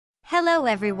Hello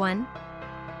everyone.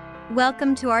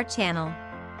 Welcome to our channel.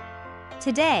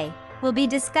 Today, we'll be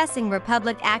discussing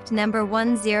Republic Act No.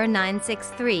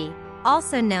 10963,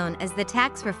 also known as the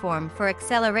Tax Reform for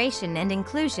Acceleration and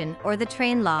Inclusion or the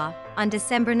Train Law. On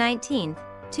December 19,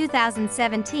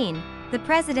 2017, the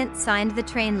President signed the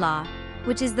Train Law,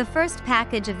 which is the first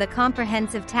package of the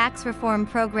comprehensive tax reform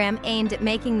program aimed at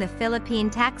making the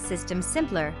Philippine tax system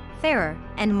simpler, fairer,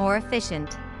 and more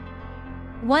efficient.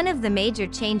 One of the major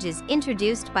changes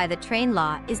introduced by the Train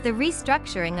Law is the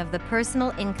restructuring of the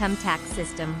personal income tax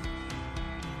system.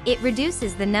 It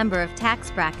reduces the number of tax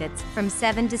brackets from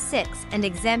 7 to 6 and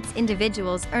exempts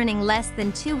individuals earning less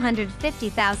than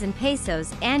 250,000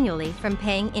 pesos annually from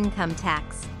paying income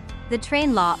tax. The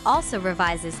Train Law also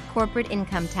revises corporate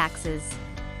income taxes.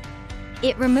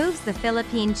 It removes the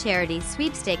Philippine Charity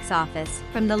Sweepstakes Office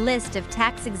from the list of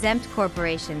tax-exempt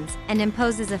corporations and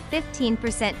imposes a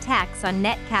 15% tax on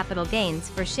net capital gains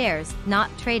for shares not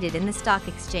traded in the stock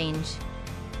exchange.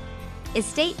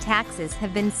 Estate taxes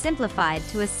have been simplified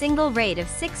to a single rate of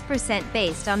 6%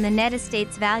 based on the net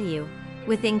estate's value,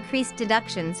 with increased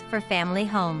deductions for family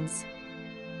homes.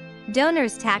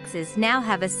 Donors' taxes now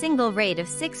have a single rate of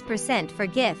 6% for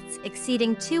gifts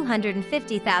exceeding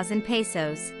 250,000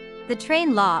 pesos. The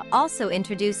Train Law also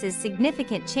introduces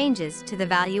significant changes to the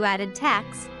value-added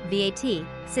tax (VAT)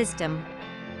 system.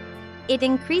 It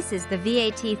increases the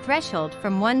VAT threshold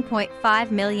from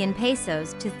 1.5 million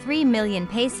pesos to 3 million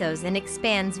pesos and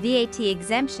expands VAT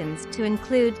exemptions to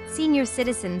include senior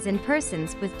citizens and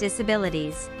persons with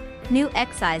disabilities. New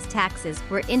excise taxes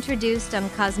were introduced on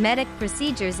cosmetic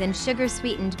procedures and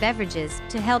sugar-sweetened beverages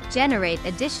to help generate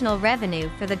additional revenue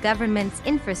for the government's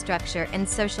infrastructure and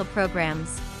social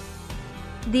programs.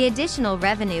 The additional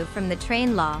revenue from the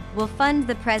Train Law will fund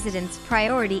the President's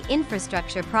priority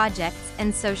infrastructure projects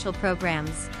and social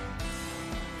programs,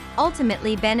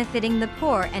 ultimately benefiting the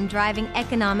poor and driving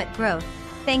economic growth.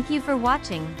 Thank you for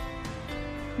watching.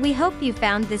 We hope you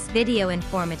found this video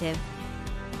informative.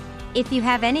 If you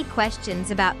have any questions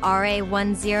about RA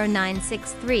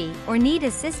 10963 or need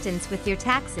assistance with your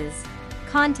taxes,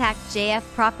 contact JF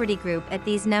Property Group at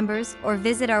these numbers or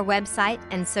visit our website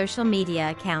and social media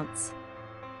accounts.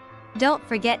 Don't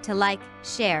forget to like,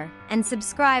 share, and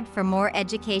subscribe for more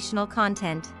educational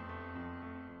content.